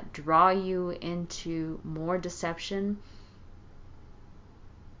that draw you into more deception,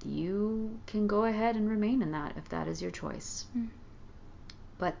 you can go ahead and remain in that if that is your choice. Mm.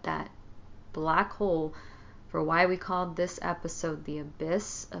 But that black hole, for why we called this episode The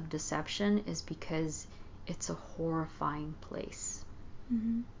Abyss of Deception, is because it's a horrifying place.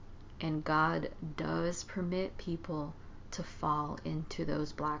 Mm-hmm. And God does permit people to fall into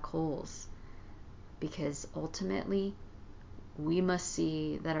those black holes, because ultimately we must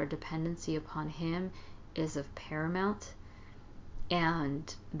see that our dependency upon him is of paramount,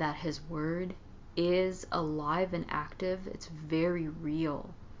 and that his word is alive and active. It's very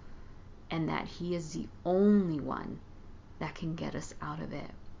real, and that he is the only one that can get us out of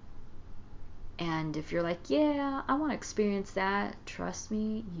it. And if you're like, yeah, I want to experience that, trust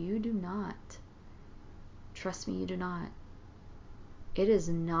me, you do not. Trust me, you do not. It is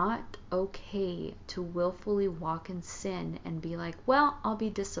not okay to willfully walk in sin and be like, well, I'll be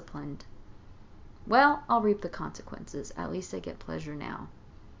disciplined. Well, I'll reap the consequences. At least I get pleasure now.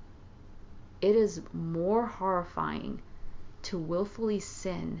 It is more horrifying to willfully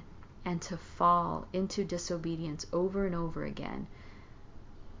sin and to fall into disobedience over and over again.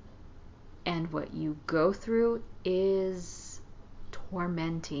 And what you go through is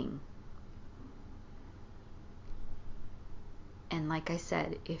tormenting. And like I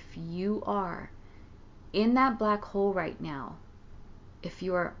said, if you are in that black hole right now, if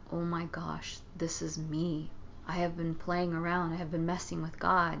you are, oh my gosh, this is me. I have been playing around. I have been messing with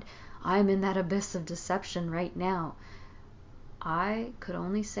God. I'm in that abyss of deception right now. I could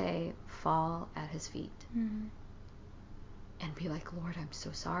only say, fall at his feet. Mm-hmm. And be like, Lord, I'm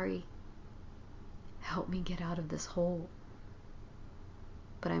so sorry. Help me get out of this hole.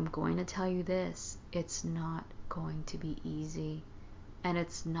 But I'm going to tell you this, it's not going to be easy, and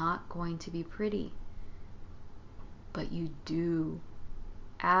it's not going to be pretty. But you do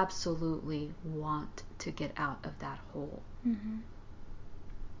absolutely want to get out of that hole. Mm-hmm.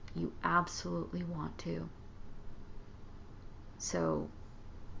 You absolutely want to. So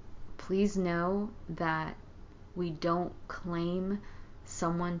please know that we don't claim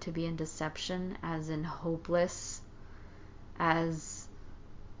someone to be in deception as in hopeless, as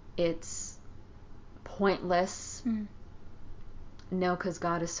it's pointless. Mm. No, because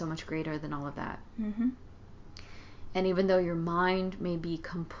God is so much greater than all of that. Mm-hmm. And even though your mind may be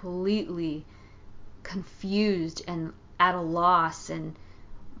completely confused and at a loss, and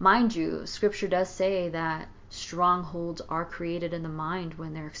mind you, scripture does say that Strongholds are created in the mind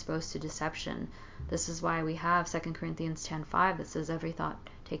when they're exposed to deception. This is why we have 2 Corinthians 10:5 that says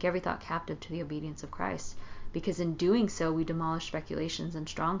take every thought captive to the obedience of Christ. Because in doing so, we demolish speculations and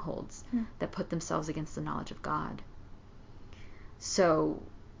strongholds that put themselves against the knowledge of God. So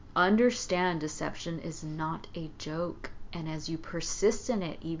understand deception is not a joke. And as you persist in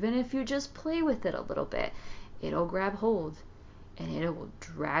it, even if you just play with it a little bit, it'll grab hold and it will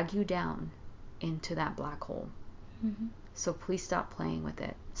drag you down into that black hole. So please stop playing with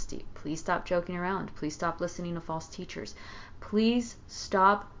it. Please stop joking around. Please stop listening to false teachers. Please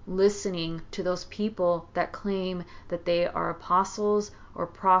stop listening to those people that claim that they are apostles or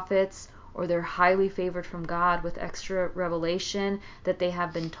prophets, or they're highly favored from God with extra revelation, that they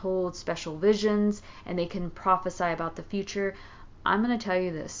have been told special visions and they can prophesy about the future. I'm going to tell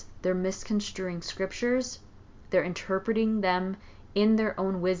you this. They're misconstruing scriptures. They're interpreting them in their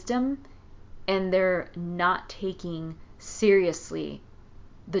own wisdom, and they're not taking seriously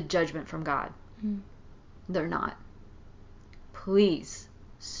the judgment from God. They're not. Please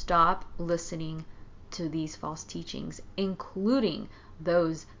stop listening to these false teachings, including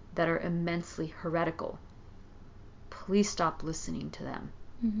those that are immensely heretical. Please stop listening to them.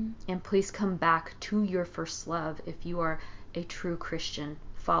 And please come back to your first love if you are a true Christian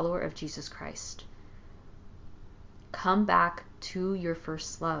follower of Jesus Christ. Come back to your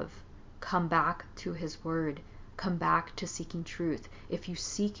first love. Come back to his word. Come back to seeking truth. If you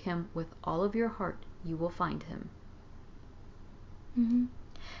seek him with all of your heart, you will find him.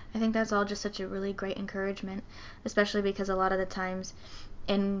 I think that's all just such a really great encouragement, especially because a lot of the times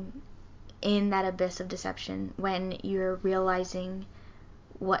in that abyss of deception, when you're realizing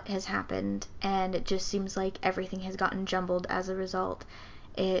what has happened and it just seems like everything has gotten jumbled as a result,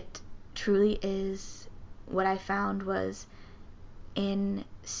 it truly is, what I found was in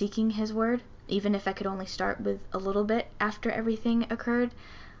seeking his word, even if I could only start with a little bit after everything occurred,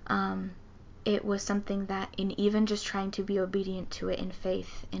 it was something that in even just trying to be obedient to it in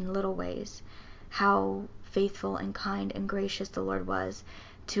faith in little ways, how faithful and kind and gracious the Lord was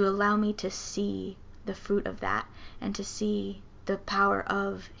to allow me to see the fruit of that and to see the power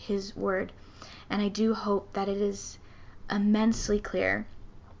of his word. And I do hope that it is immensely clear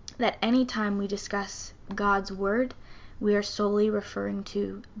that anytime we discuss God's word, we are solely referring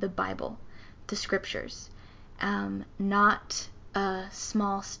to the Bible, the scriptures, not a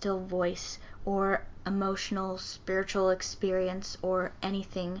small still voice or emotional spiritual experience or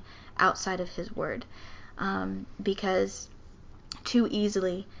anything outside of his word, because too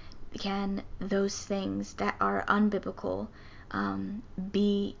easily can those things that are unbiblical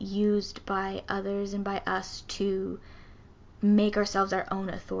be used by others and by us to make ourselves our own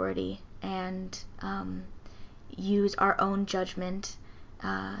authority and use our own judgment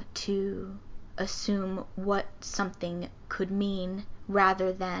to assume what something could mean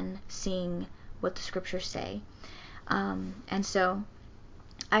rather than seeing what the scriptures say. And so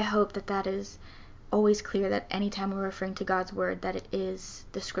I hope that that is always clear, that anytime we're referring to God's word, that it is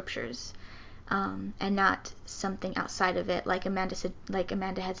the scriptures, and not something outside of it. Like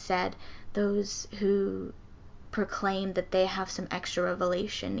Amanda had said, those who proclaim that they have some extra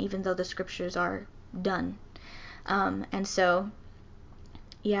revelation, even though the scriptures are done. And so,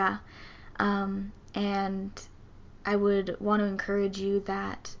 yeah. And I would want to encourage you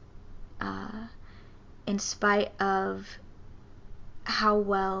that in spite of how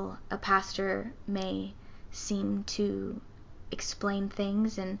well a pastor may seem to explain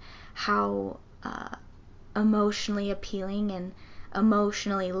things and how emotionally appealing and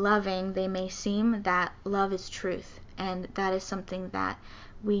emotionally loving they may seem, that love is truth, and that is something that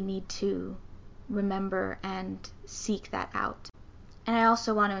we need to remember and seek that out. And I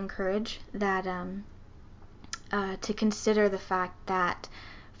also want to encourage that to consider the fact that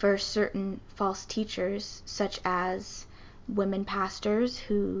for certain false teachers, such as women pastors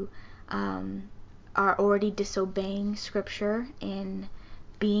who are already disobeying scripture in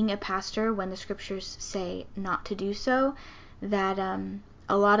being a pastor when the scriptures say not to do so, that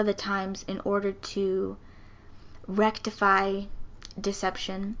a lot of the times, in order to rectify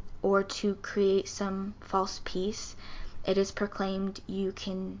deception or to create some false peace, it is proclaimed you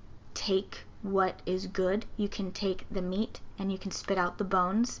can take what is good, you can take the meat and you can spit out the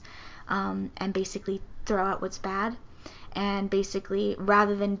bones, and basically throw out what's bad. And basically,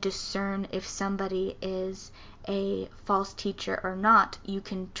 rather than discern if somebody is a false teacher or not, you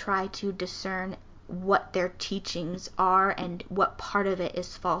can try to discern what their teachings are and what part of it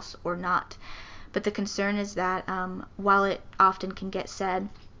is false or not. But the concern is that while it often can get said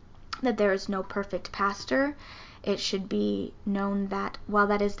that there is no perfect pastor, it should be known that while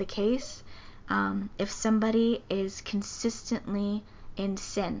that is the case, If somebody is consistently in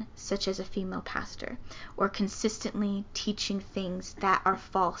sin, such as a female pastor, or consistently teaching things that are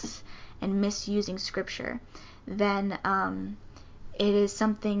false and misusing scripture, then it is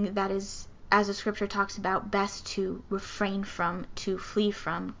something that is, as the scripture talks about, best to refrain from, to flee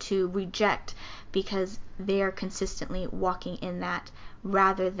from, to reject, because they are consistently walking in that,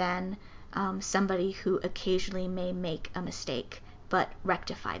 rather than somebody who occasionally may make a mistake but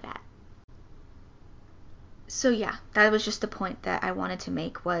rectify that. So yeah, that was just the point that I wanted to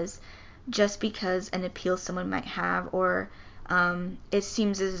make, was just because an appeal someone might have, or it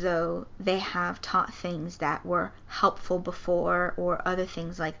seems as though they have taught things that were helpful before, or other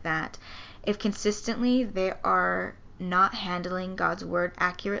things like that, if consistently they are not handling God's word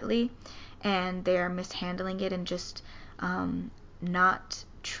accurately, and they are mishandling it and just not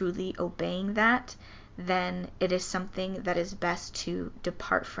truly obeying that, then it is something that is best to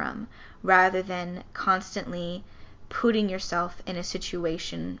depart from, rather than constantly putting yourself in a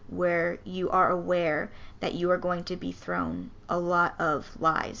situation where you are aware that you are going to be thrown a lot of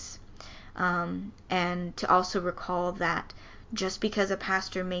lies. And to also recall that just because a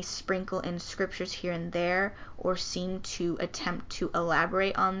pastor may sprinkle in scriptures here and there, or seem to attempt to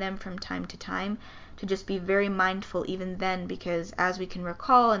elaborate on them from time to time, to just be very mindful even then, because as we can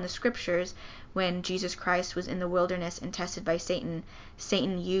recall in the scriptures, when Jesus Christ was in the wilderness and tested by Satan,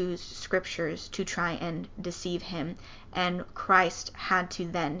 Satan used scriptures to try and deceive him, and Christ had to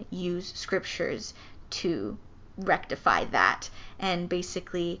then use scriptures to rectify that. And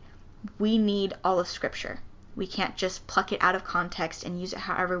basically, we need all of scripture. We can't just pluck it out of context and use it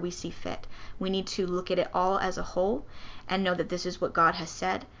however we see fit. We need to look at it all as a whole and know that this is what God has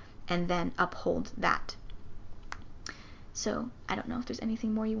said, and then uphold that. So I don't know if there's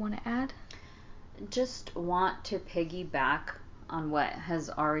anything more you want to add. Just want to piggyback on what has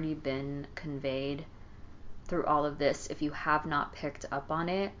already been conveyed through all of this. If you have not picked up on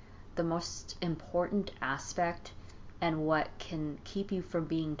it, the most important aspect, and what can keep you from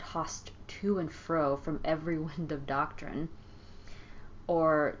being tossed to and fro from every wind of doctrine,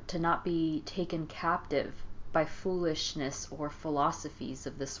 or to not be taken captive by foolishness or philosophies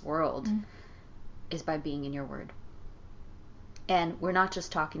of this world, is by being in your word. And we're not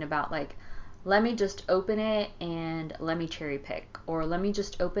just talking about like, let me just open it and let me cherry pick, or let me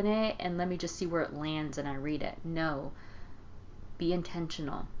just open it and let me just see where it lands and I read it. No, be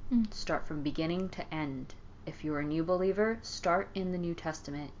intentional. Start from beginning to end. If you're a new believer, start in the New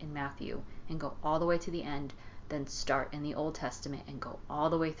Testament in Matthew and go all the way to the end. Then start in the Old Testament and go all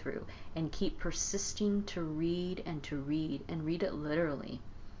the way through, and keep persisting to read and to read, and read it literally.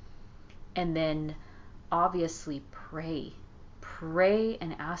 And then obviously pray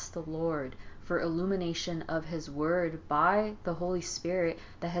and ask the Lord for illumination of his word by the Holy Spirit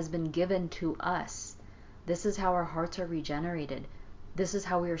that has been given to us. This is how our hearts are regenerated. This is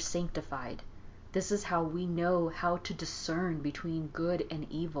how we are sanctified. This is how we know how to discern between good and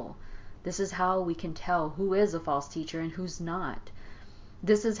evil. This is how we can tell who is a false teacher and who's not.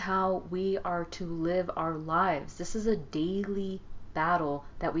 This is how we are to live our lives. This is a daily battle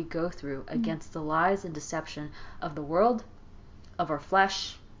that we go through against the lies and deception of the world, of our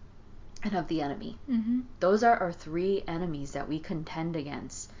flesh, and of the enemy. Those are our three enemies that we contend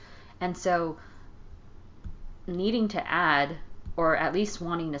against. And so, needing to add, or at least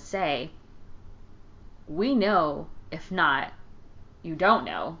wanting to say, we know, if not, you don't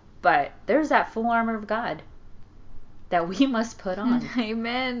know, but there's that full armor of God that we must put on.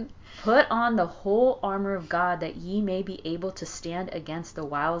 Amen. Put on the whole armor of God, that ye may be able to stand against the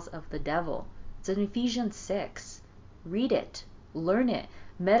wiles of the devil. It's in Ephesians 6. Read it, learn it,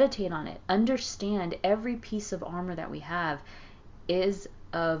 meditate on it, understand every piece of armor that we have is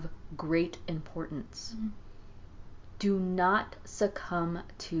of great importance. Do not succumb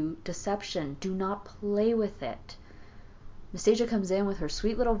to deception. Do not play with it. Nastasia comes in with her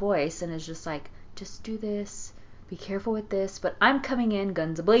sweet little voice and is just like, just do this, be careful with this, but I'm coming in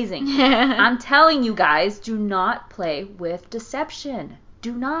guns a-blazing. I'm telling you guys, do not play with deception.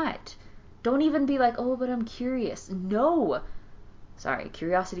 Do not. Don't even be like, oh, but I'm curious. No. Sorry,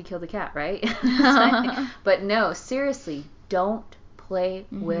 curiosity killed the cat, right? But no, seriously, don't play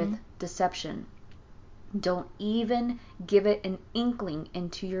with deception. Don't even give it an inkling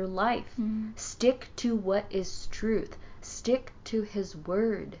into your life. Stick to what is truth. Stick to his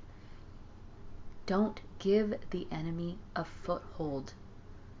word. Don't give the enemy a foothold.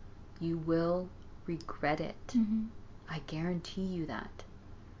 You will regret it. I guarantee you that.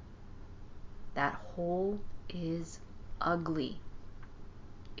 That hole is ugly.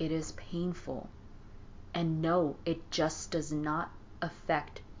 It is painful. And no, it just does not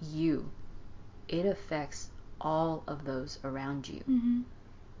affect you. it affects all of those around you. Mm-hmm.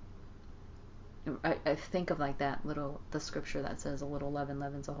 I think of like the scripture that says a little leaven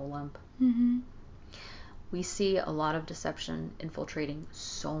leavens a whole lump. Mm-hmm. We see a lot of deception infiltrating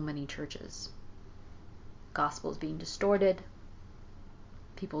so many churches. Gospel is being distorted.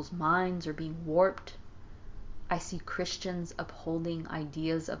 People's minds are being warped. I see Christians upholding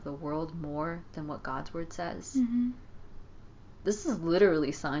ideas of the world more than what God's word says. Mm-hmm. This is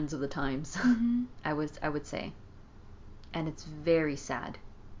literally signs of the times, Mm-hmm. I would say. And it's very sad.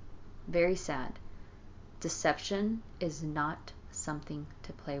 Very sad. Deception is not something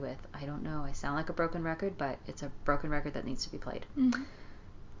to play with. I don't know. I sound like a broken record, but it's a broken record that needs to be played. Mm-hmm.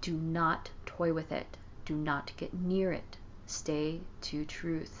 Do not toy with it. Do not get near it. Stay to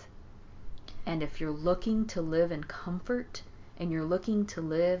truth. And if you're looking to live in comfort and you're looking to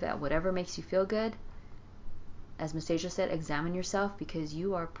live at whatever makes you feel good, as Miss Asia said, examine yourself, because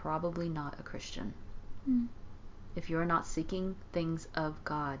you are probably not a Christian. Mm-hmm. If you are not seeking things of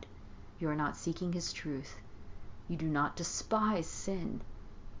God, you are not seeking His truth, you do not despise sin,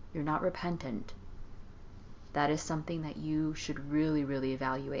 you're not repentant, that is something that you should really, really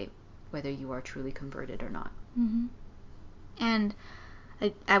evaluate, whether you are truly converted or not. Mm-hmm. And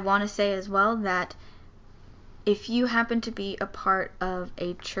I want to say as well that if you happen to be a part of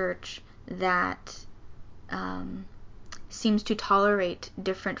a church that seems to tolerate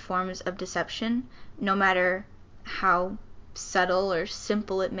different forms of deception, no matter how subtle or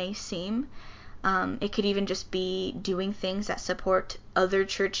simple it may seem, it could even just be doing things that support other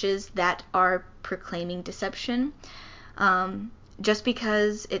churches that are proclaiming deception. Just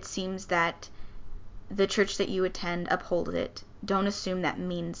because it seems that the church that you attend uphold it, don't assume that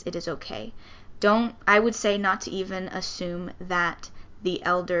means it is okay. I would say not to even assume that the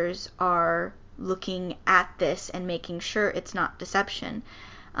elders are looking at this and making sure it's not deception.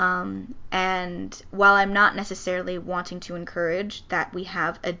 And while I'm not necessarily wanting to encourage that we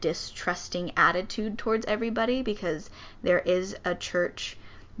have a distrusting attitude towards everybody, because there is a church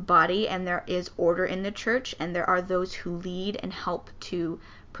body and there is order in the church and there are those who lead and help to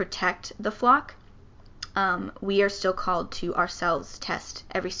protect the flock, we are still called to ourselves test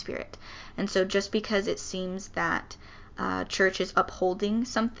every spirit. And so just because it seems that church is upholding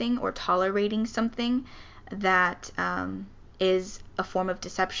something or tolerating something that is a form of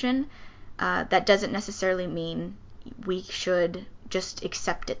deception, that doesn't necessarily mean we should just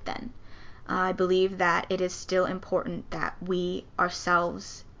accept it then. I believe that it is still important that we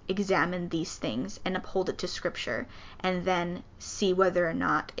ourselves examine these things and uphold it to Scripture, and then see whether or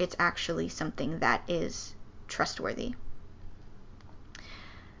not it's actually something that is trustworthy.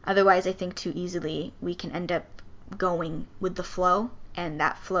 Otherwise, I think too easily we can end up going with the flow, and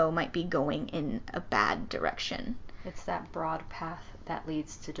that flow might be going in a bad direction. It's that broad path that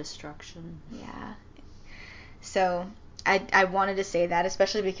leads to destruction. Yeah. So I wanted to say that,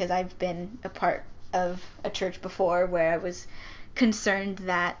 especially because I've been a part of a church before where I was concerned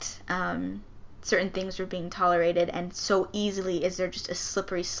that certain things were being tolerated, and so easily is there just a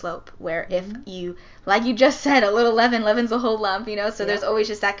slippery slope where if you, like you just said, a little leaven leavens a whole lump, so there's always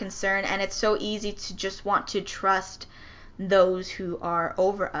just that concern, and it's so easy to just want to trust those who are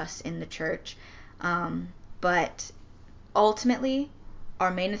over us in the church. But ultimately, our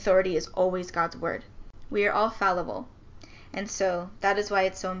main authority is always God's word. We are all fallible. And so that is why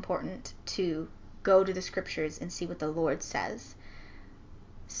it's so important to go to the Scriptures and see what the Lord says.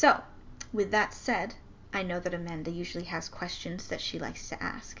 So, with that said, I know that Amanda usually has questions that she likes to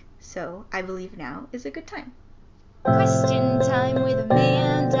ask. So I believe now is a good time. Question time with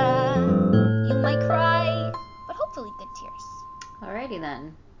Amanda. You might cry, but hopefully good tears. Alrighty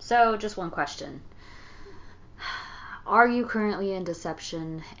then. So, just one question. Are you currently in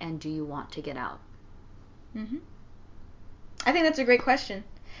deception, and do you want to get out? I think that's a great question,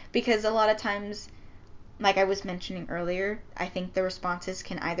 because a lot of times, like I was mentioning earlier, I think the responses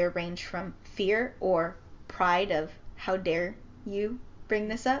can either range from fear or pride of, how dare you bring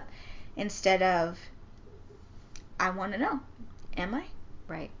this up, instead of, I want to know, am I?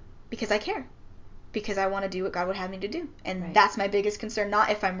 Right. Because I care. Because I want to do what God would have me to do. And Right. that's my biggest concern,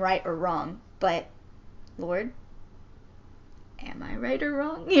 not if I'm right or wrong, but, Lord, am I right or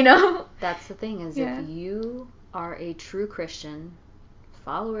wrong? That's the thing, is Yeah. if you are a true Christian,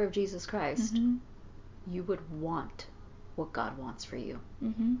 follower of Jesus Christ, you would want what God wants for you,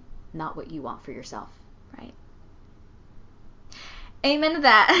 not what you want for yourself. Right. Amen to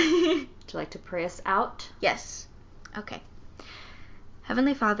that. Would you like to pray us out? Yes. Okay.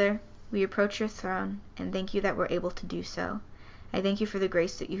 Heavenly Father, we approach your throne and thank you that we're able to do so. I thank you for the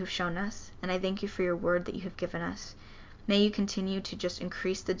grace that you have shown us, and I thank you for your word that you have given us. May you continue to just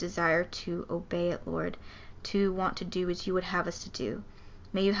increase the desire to obey it, Lord, to want to do as you would have us to do.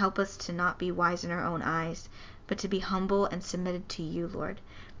 May you help us to not be wise in our own eyes, but to be humble and submitted to you, Lord.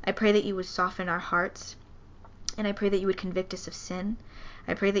 I pray that you would soften our hearts, and I pray that you would convict us of sin.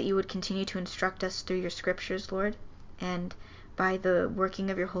 I pray that you would continue to instruct us through your scriptures, Lord, and by the working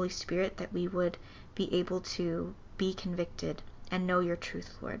of your Holy Spirit, that we would be able to be convicted and know your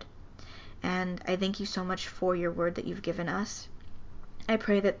truth, Lord. And I thank you so much for your word that you've given us. I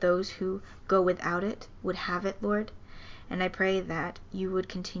pray that those who go without it would have it, Lord. And I pray that you would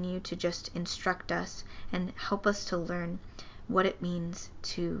continue to just instruct us and help us to learn what it means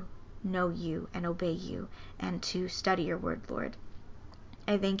to know you and obey you and to study your word, Lord.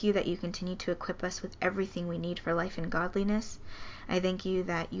 I thank you that you continue to equip us with everything we need for life and godliness. I thank you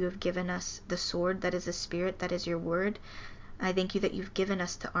that you have given us the sword that is the Spirit, that is your word. I thank you that you've given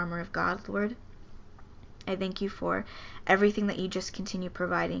us the armor of God, Lord. I thank you for everything that you just continue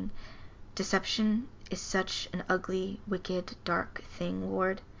providing. Deception is such an ugly, wicked, dark thing,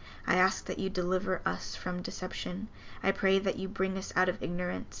 Lord. I ask that you deliver us from deception. I pray that you bring us out of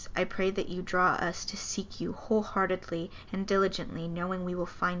ignorance. I pray that you draw us to seek you wholeheartedly and diligently, knowing we will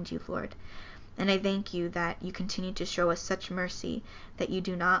find you, Lord. And I thank you that you continue to show us such mercy, that you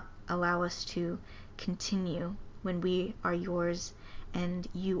do not allow us to continue when we are yours and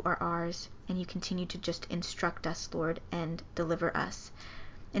you are ours, and you continue to just instruct us, Lord, and deliver us.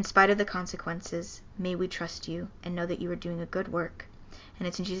 In spite of the consequences, may we trust you and know that you are doing a good work. And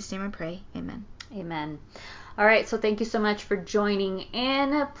it's in Jesus' name I pray. Amen. Amen. All right, so thank you so much for joining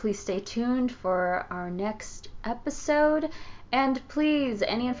in. Please stay tuned for our next episode. And please,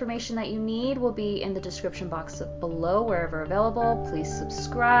 any information that you need will be in the description box below, wherever available. Please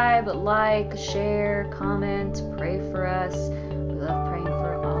subscribe, like, share, comment, pray for us. We love praying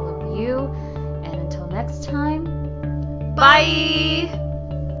for all of you. And until next time, Bye!